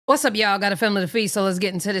What's up, y'all? Got a film of the feast, so let's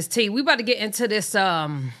get into this tea. We about to get into this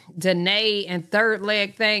Danae and Third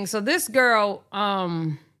Leg thing. So this girl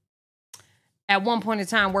at one point in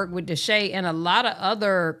time worked with Deshae and a lot of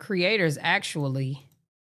other creators actually.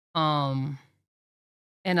 And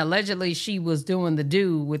allegedly she was doing the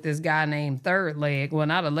do with this guy named Third Leg. Well,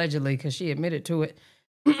 not allegedly, because she admitted to it.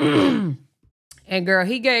 And girl,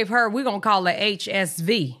 he gave her, we're gonna call it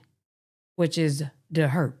HSV, which is the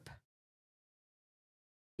HERP.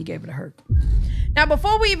 He gave it a HERP. Now,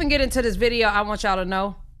 before we even get into this video, I want y'all to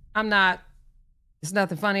know there's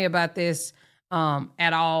nothing funny about this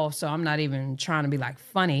at all. So I'm not even trying to be like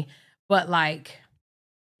funny, but like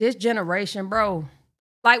this generation, bro,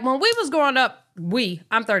 like when we was growing up,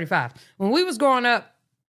 I'm 35. When we was growing up,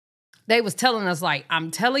 they was telling us like, I'm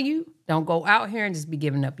telling you, don't go out here and just be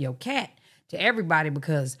giving up your cat to everybody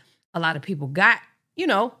because a lot of people got, you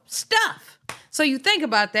know, stuff. So you think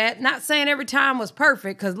about that, not saying every time was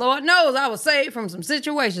perfect, because Lord knows I was saved from some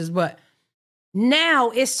situations, but now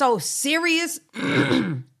it's so serious.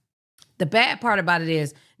 The bad part about it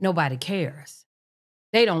is nobody cares.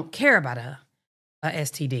 They don't care about a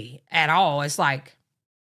STD at all. It's like,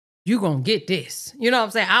 you gonna get this. You know what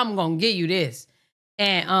I'm saying? I'm gonna give you this.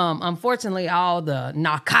 And unfortunately, all the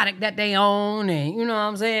narcotic that they own and, you know what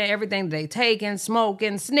I'm saying, everything they taking,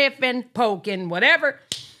 smoking, sniffing, poking, whatever,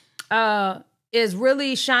 is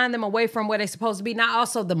really shying them away from where they're supposed to be. Now,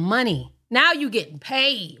 also the money. Now you getting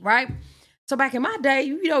paid, right? So back in my day,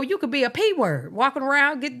 you know, you could be a P word, walking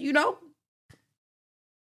around, being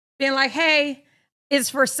like, hey, it's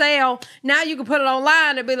for sale. Now you can put it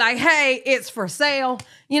online and be like, hey, it's for sale.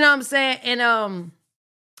 You know what I'm saying? And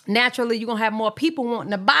naturally, you're going to have more people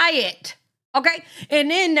wanting to buy it, okay? And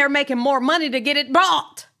then they're making more money to get it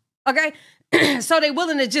bought, okay? So they're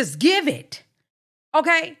willing to just give it,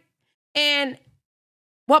 okay? And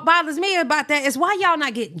what bothers me about that is why y'all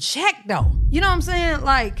not getting checked, though. You know what I'm saying?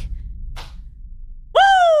 Like,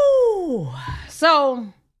 woo! So,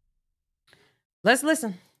 let's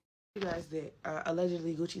listen. You guys that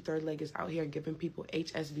allegedly GucciThirdLeg is out here giving people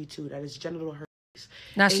HSV2, that is genital herpes.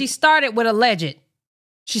 Now, she started with alleged.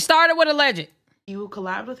 She started with alleged. You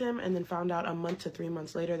collabed with him and then found out a month to 3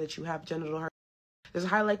 months later that you have genital herpes. There's a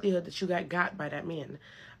high likelihood that you got by that man.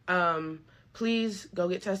 Please go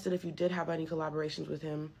get tested if you did have any collaborations with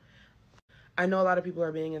him. I know a lot of people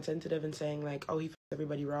are being insensitive and saying like, oh, he f***ed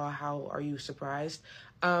everybody raw. How are you surprised?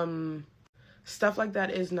 Stuff like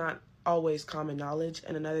that is not always common knowledge.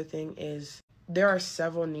 And another thing is there are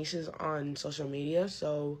several niches on social media.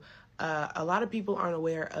 So a lot of people aren't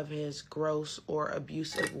aware of his gross or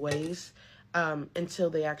abusive ways until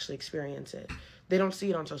they actually experience it. They don't see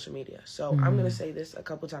it on social media. So I'm going to say this a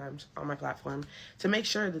couple times on my platform to make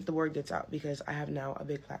sure that the word gets out because I have now a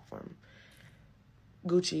big platform.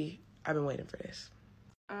 Gucci, I've been waiting for this.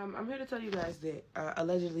 I'm here to tell you guys that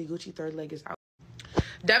allegedly GucciThirdLeg is out.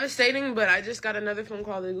 Devastating, but I just got another phone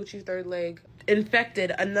call that GucciThirdLeg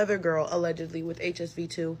infected another girl allegedly with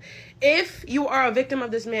HSV2. If you are a victim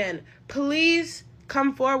of this man, please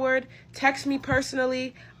come forward. Text me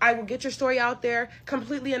personally. I will get your story out there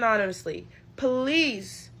completely anonymously.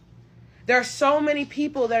 Please. There are so many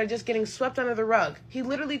people that are just getting swept under the rug. He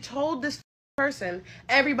literally told this person,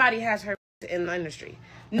 everybody has her in the industry.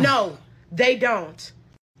 No, they don't.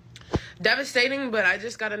 Devastating, but I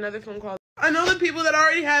just got another phone call. I know the people that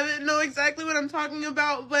already have it know exactly what I'm talking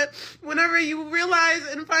about, but whenever you realize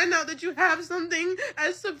and find out that you have something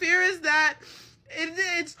as severe as that,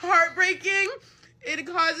 it's heartbreaking. It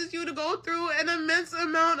causes you to go through an immense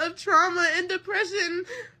amount of trauma and depression.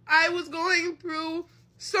 I was going through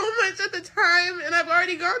so much at the time, and I've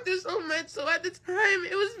already gone through so much, so at the time,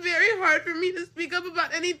 it was very hard for me to speak up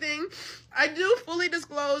about anything. I do fully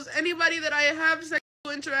disclose anybody that I have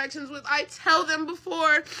sexual interactions with. I tell them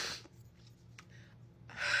before.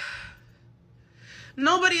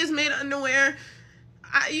 Nobody is made unaware.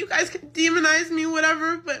 You guys can demonize me,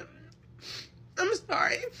 whatever, but I'm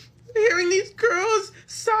sorry. Hearing these girls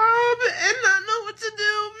sob and not know what to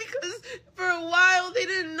do because for a while they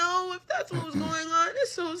didn't know if that's what was going on.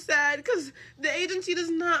 It's so sad because the agency does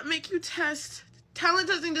not make you test. Talent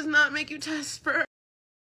testing does not make you test for.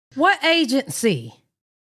 What agency?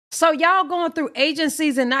 So y'all going through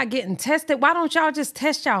agencies and not getting tested? Why don't y'all just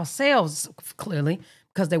test yourselves? Clearly,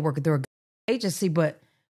 because they're working through an agency, but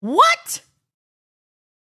what?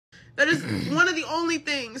 That is one of the only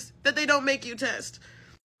things that they don't make you test.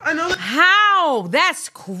 I know that. How? That's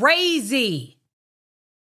crazy.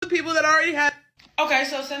 The people that already had. Okay,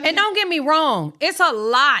 so send me. And don't get me wrong, it's a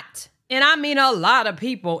lot, and I mean a lot of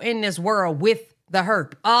people in this world with the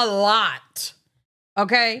HERP. A lot.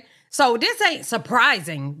 Okay? So this ain't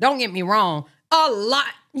surprising. Don't get me wrong. A lot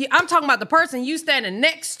I'm talking about the person you standing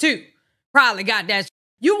next to probably got that.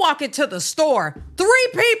 You walk into the store, 3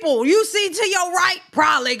 people you see to your right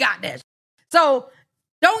probably got that. So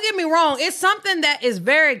don't get me wrong. It's something that is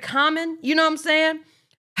very common. You know what I'm saying?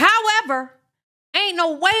 However, ain't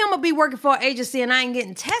no way I'm going to be working for an agency and I ain't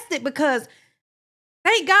getting tested because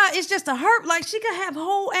thank God it's just a HERP. Like she could have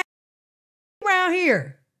whole ass around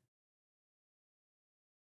here.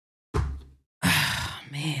 Oh,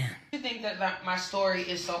 man. I think that my story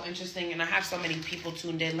is so interesting and I have so many people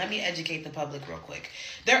tuned in. Let me educate the public real quick.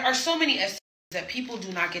 There are so many STDs that people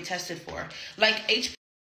do not get tested for. Like HERP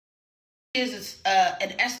is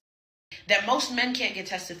an STD that most men can't get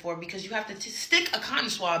tested for because you have to stick a cotton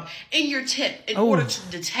swab in your tip in order to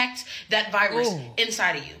detect that virus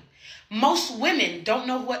inside of you. Most women don't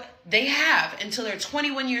know what they have until they're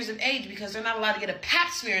 21 years of age because they're not allowed to get a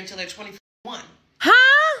pap smear until they're 21.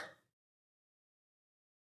 Huh?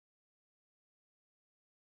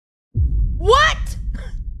 What?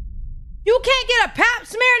 You can't get a pap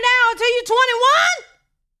smear now until you're 21?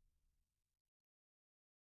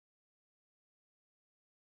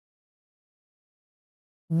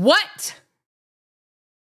 What?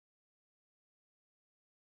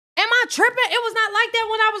 Am I tripping? It was not like that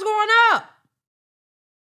when I was growing up.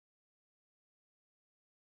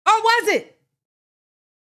 Or was it?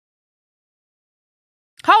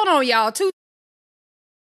 Hold on, y'all.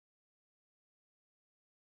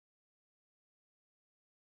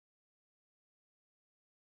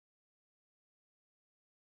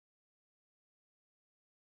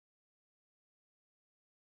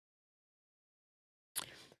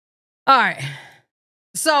 All right.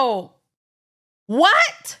 So,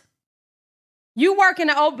 what? You work in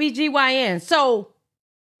the OBGYN. So,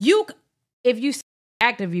 if you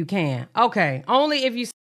active, you can. Okay. Only if you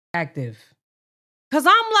active. Because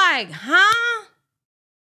I'm like, huh?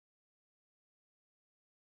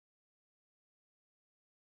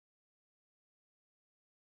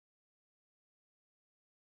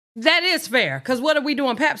 That is fair. Because what are we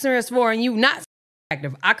doing pap smears for and you not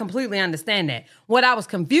active? I completely understand that. What I was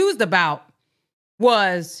confused about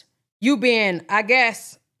was you being, I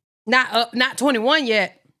guess, not 21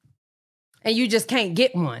 yet, and you just can't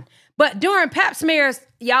get one. But during pap smears,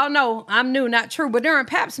 y'all know I'm new, not true, but during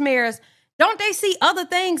pap smears, don't they see other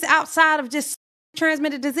things outside of just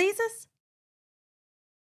transmitted diseases?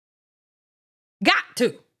 Got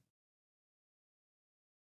to.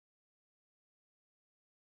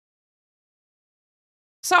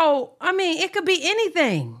 So, I mean, it could be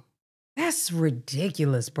anything. That's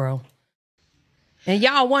ridiculous, bro. And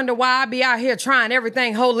y'all wonder why I be out here trying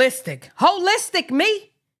everything holistic. Holistic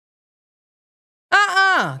me?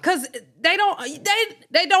 Cause they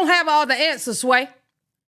don't have all the answers, Sway.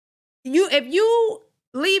 If you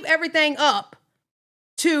leave everything up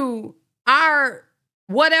to our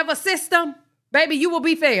whatever system, baby, you will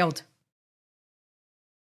be failed.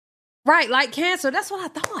 Right, like cancer. That's what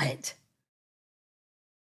I thought.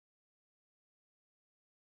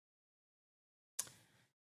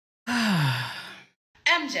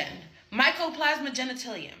 MGen, mycoplasma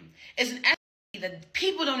genitalium, is an STD that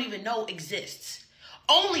people don't even know exists.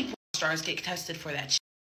 Only porn stars get tested for that shit.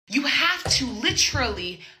 You have to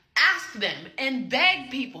literally ask them and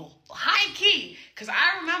beg people, high key. Because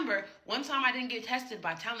I remember one time I didn't get tested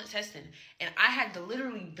by talent testing, and I had to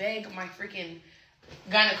literally beg my freaking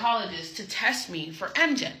gynecologist to test me for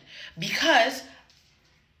MGen because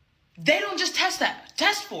they don't just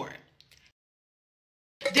test for it.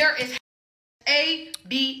 There is A,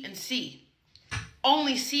 B, and C.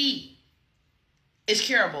 Only C is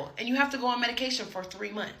curable, and you have to go on medication for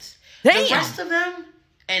 3 months. Damn. The rest of them,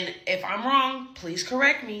 and if I'm wrong, please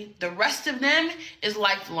correct me, the rest of them is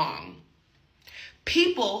lifelong.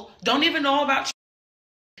 People don't even know about,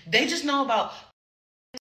 they just know about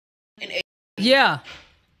an A. Yeah.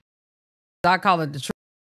 I call it the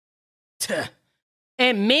truth.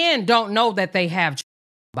 And men don't know that they have,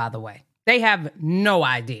 by the way. They have no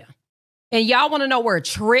idea. And y'all want to know where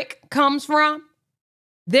trick comes from?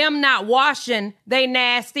 Them not washing they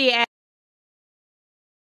nasty ass.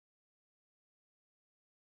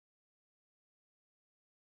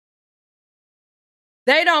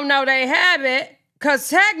 They don't know they have it because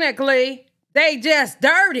technically they just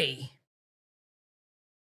dirty.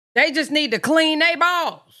 They just need to clean their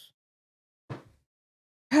balls.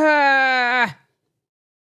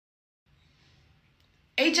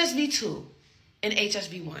 HSV2 and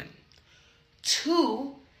HSV1.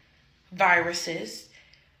 2 viruses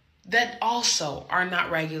that also are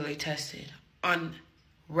not regularly tested on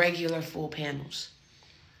regular full panels.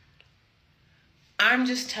 I'm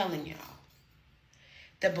just telling y'all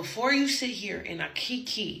that before you sit here and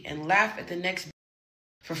kiki and laugh at the next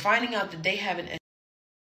for finding out that they have an STD,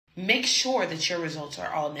 make sure that your results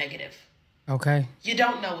are all negative. Okay. You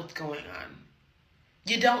don't know what's going on.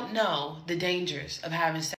 You don't know the dangers of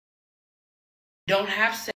having sex. Don't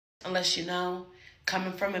have sex unless you know,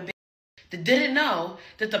 coming from a bitch that didn't know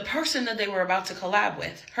that the person that they were about to collab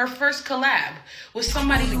with, her first collab, was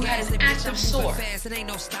somebody who had an active sore. Appreciate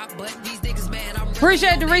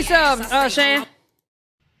the resub, Shan.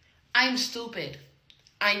 I'm stupid.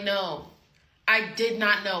 I know. I did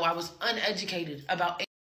not know. I was uneducated about it.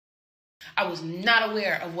 I was not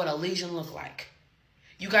aware of what a lesion looked like.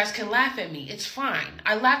 You guys can laugh at me. It's fine.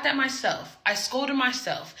 I laughed at myself. I scolded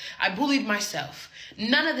myself. I bullied myself.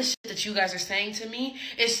 None of the shit that you guys are saying to me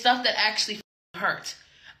is stuff that actually hurts.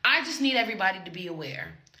 I just need everybody to be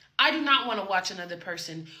aware. I do not want to watch another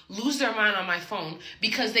person lose their mind on my phone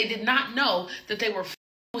because they did not know that they were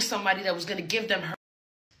with somebody that was going to give them her.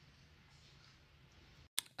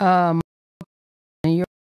 And your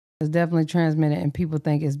is definitely transmitted, and people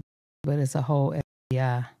think it's, but it's a whole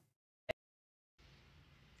FBI.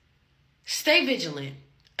 Stay vigilant.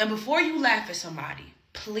 And before you laugh at somebody,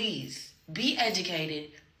 please be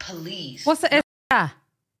educated. Please. What's the FBI?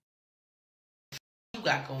 You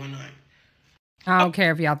got going on? I don't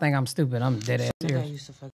care if y'all think I'm stupid. I'm dead ass serious.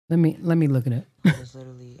 Let me look at it. I was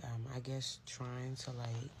literally, I guess, trying to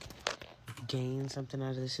like gain something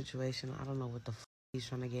out of the situation. I don't know what the he's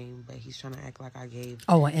trying to gain, but he's trying to act like I gave.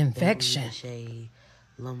 Oh, an infection. Shay,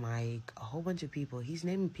 Lil Mike, a whole bunch of people. He's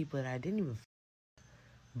naming people that I didn't even,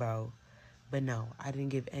 bro. But no, I didn't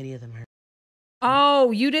give any of them her.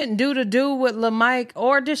 Oh, you didn't do the dude with Lil Mike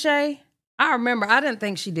or Deshae? I remember. I didn't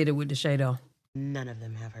think she did it with Deshae though. None of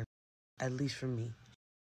them have her, at least for me.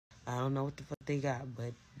 I don't know what the fuck they got,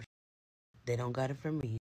 but they don't got it from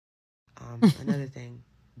me. Another thing,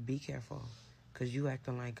 be careful, because you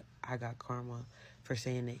acting like I got karma for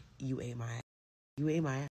saying that you ate my ass. You ate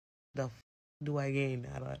my ass. The f do I gain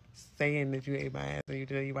out of saying that you ate my ass and you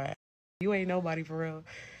tell you my ass? You ain't nobody for real.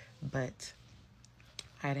 But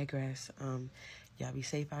I digress. Y'all be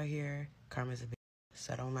safe out here. Karma's a bitch,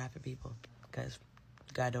 so don't laugh at people, because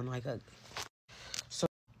God don't like ugly. So,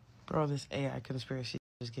 bro, this AI conspiracy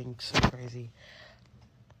is getting so crazy.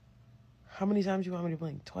 How many times you want me to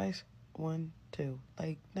blink? Twice? 1, 2.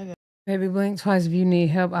 Like, nigga. Baby, blink twice if you need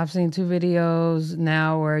help. I've seen 2 videos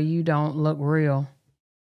now where you don't look real.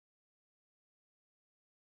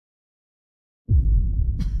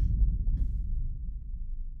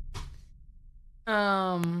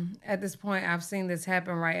 At this point, I've seen this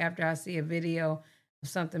happen right after I see a video of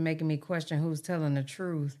something making me question who's telling the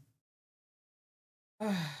truth.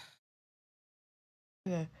 Nigga,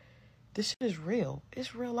 this shit is real.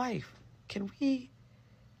 It's real life. Can we,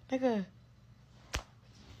 nigga,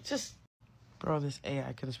 just, bro, this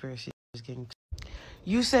AI conspiracy is getting.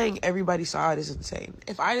 You saying everybody saw it is insane.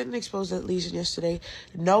 If I didn't expose that lesion yesterday,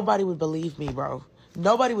 nobody would believe me, bro.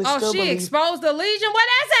 Nobody would still believe. Oh, she exposed the lesion? What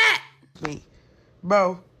is it? Me.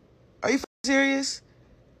 Bro, are you serious?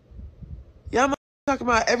 Y'all talking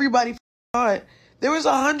about everybody saw it. There was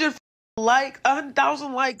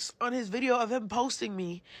 100,000 likes on his video of him posting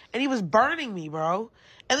me, and he was burning me, bro.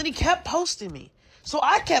 And then he kept posting me. So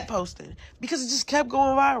I kept posting because it just kept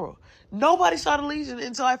going viral. Nobody saw the lesion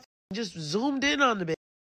until I just zoomed in on the bitch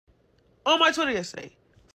on my Twitter yesterday.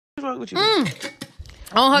 What's wrong with you, bitch?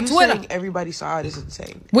 On her Twitter. Saying everybody saw it is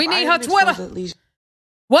insane. We need her Twitter.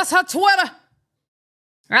 What's her Twitter?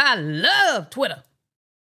 I love Twitter.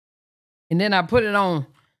 And then I put it on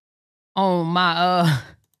my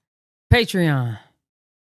Patreon.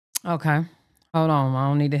 Okay. Hold on. I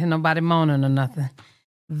don't need to hear nobody moaning or nothing.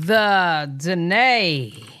 The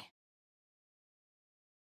Danae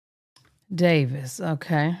Davis.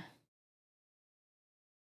 Okay.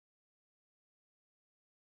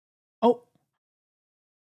 Oh.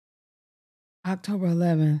 October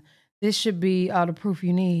 11th. This should be all the proof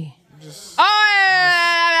you need.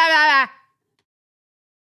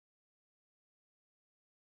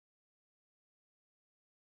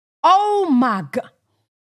 Oh my God.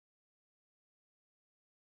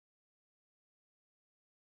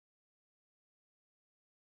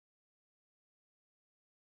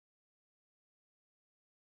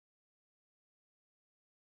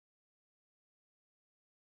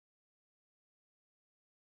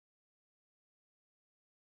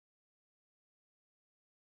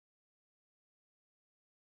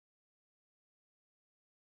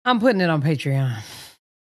 I'm putting it on Patreon.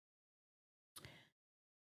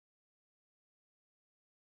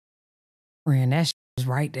 Friend, that shit was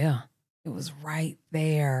right there. It was right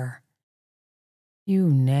there. You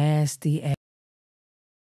nasty ass.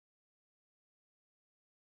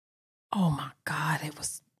 Oh my God, it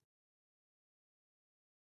was.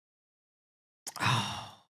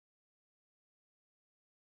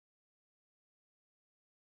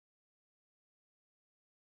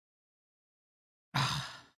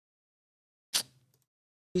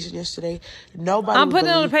 yesterday. Nobody I'm would putting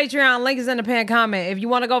it on the believe Patreon. Link is in the pinned comment. If you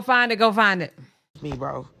want to go find it, go find it. me,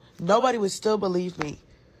 bro. Nobody would still believe me.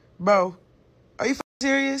 Bro, are you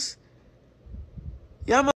serious?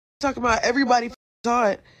 Y'all talking about everybody saw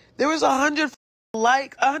it. There was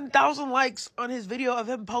 100,000 likes on his video of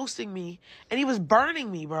him posting me, and he was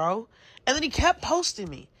burning me, bro. And then he kept posting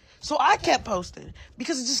me. So I kept posting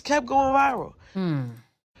because it just kept going viral.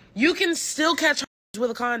 You can still catch herpes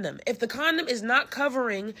with a condom. If the condom is not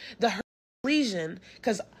covering the herpes lesion,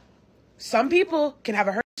 because some people can have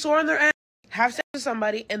a herpes sore on their ass, have sex with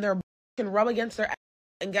somebody, and their can rub against their ass,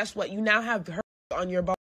 and guess what? You now have herpes on your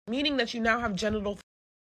body, meaning that you now have genital.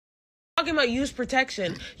 Talking about use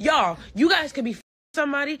protection. Y'all, you guys could be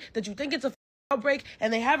somebody that you think it's a outbreak,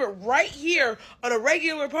 and they have it right here on a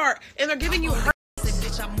regular part, and they're giving you herpes.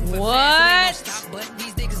 What?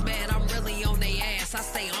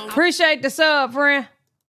 Appreciate the sub, friend.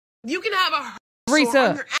 You can have a herpes sore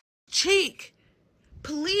on your ass cheek.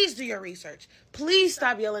 Please do your research. Please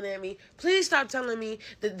stop yelling at me. Please stop telling me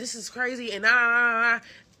that this is crazy and that's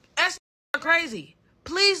not crazy.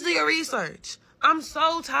 Please do your research. I'm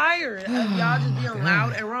so tired of y'all just being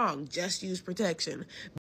loud and wrong. Just use protection.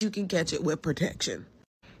 You can catch it with protection.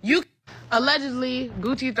 You allegedly,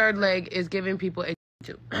 GucciThirdLeg is giving people a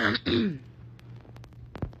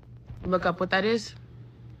look up what that is.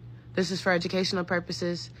 This is for educational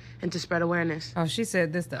purposes and to spread awareness. Oh, she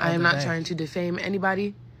said this the other I am not day. trying to defame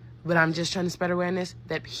anybody, but I'm just trying to spread awareness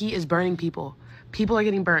that he is burning people. People are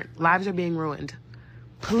getting burnt. Lives are being ruined.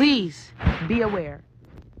 Please be aware.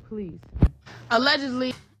 Please.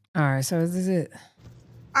 Allegedly. All right, so is this it?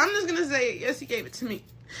 I'm just gonna say, yes, he gave it to me.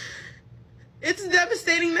 It's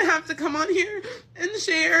devastating to have to come on here and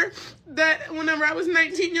share that whenever I was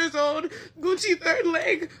 19 years old,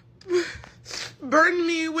 GucciThirdLeg burned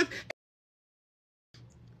me with,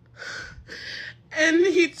 and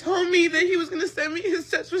he told me that he was gonna send me his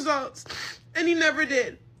test results, and he never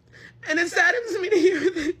did. And it saddens me to hear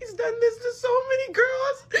that he's done this to so many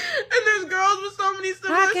girls, and there's girls with so many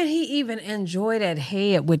siblings. How can he even enjoy that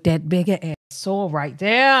head with that bigger ass sore right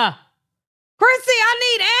there? Chrissy, I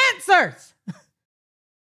need answers.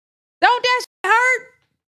 Don't that shit hurt?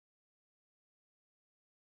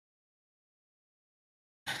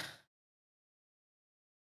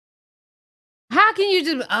 How can you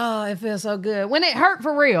just, oh, it feels so good. When it hurt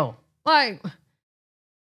for real. Like.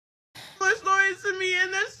 More stories to me,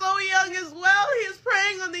 and they're so young as well. He is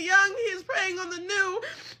preying on the young, he is preying on the new.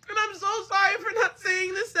 And I'm so sorry for not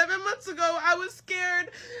saying this 7 months ago. I was scared,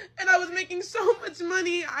 and I was making so much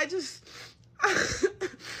money. I just,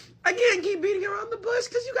 I can't keep beating around the bush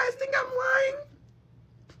because you guys think I'm lying.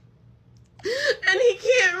 And he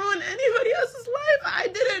can't ruin anybody else's life. I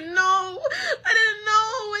didn't know. I didn't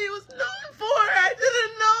know what he was known for. I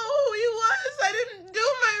didn't know who he was. I didn't do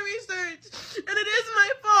my research. And it is my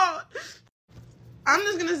fault. I'm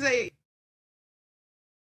just going to say.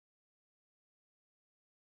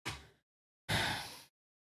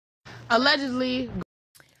 Allegedly.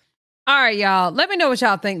 All right, y'all. Let me know what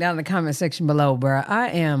y'all think down in the comment section below, bro. I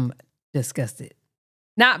am disgusted.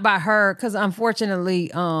 Not by her, because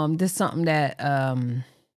unfortunately, this is something that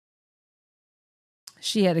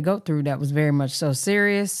she had to go through that was very much so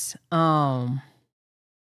serious. I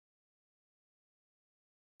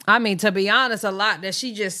mean, to be honest, a lot that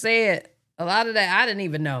she just said, a lot of that I didn't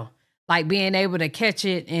even know. Like being able to catch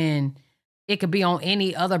it and it could be on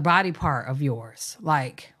any other body part of yours.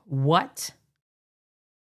 Like, what?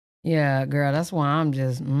 Yeah, girl, that's why I'm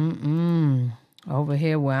just over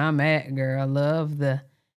here where I'm at, girl. I love the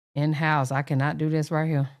in-house. I cannot do this right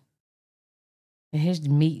here. And his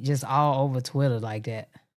meat just all over Twitter like that.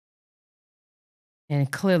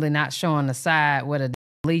 And clearly not showing the side where the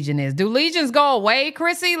legion is. Do legions go away,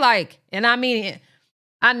 Chrissy? Like, and I mean,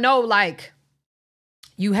 I know like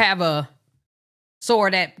you have a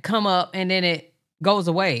sore that come up and then it goes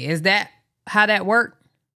away. Is that how that works?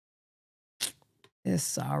 It's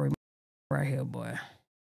sorry right here, boy.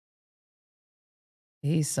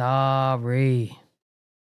 He's sorry.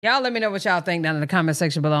 Y'all let me know what y'all think down in the comment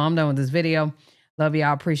section below. I'm done with this video. Love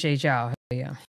y'all. Appreciate y'all. Yeah.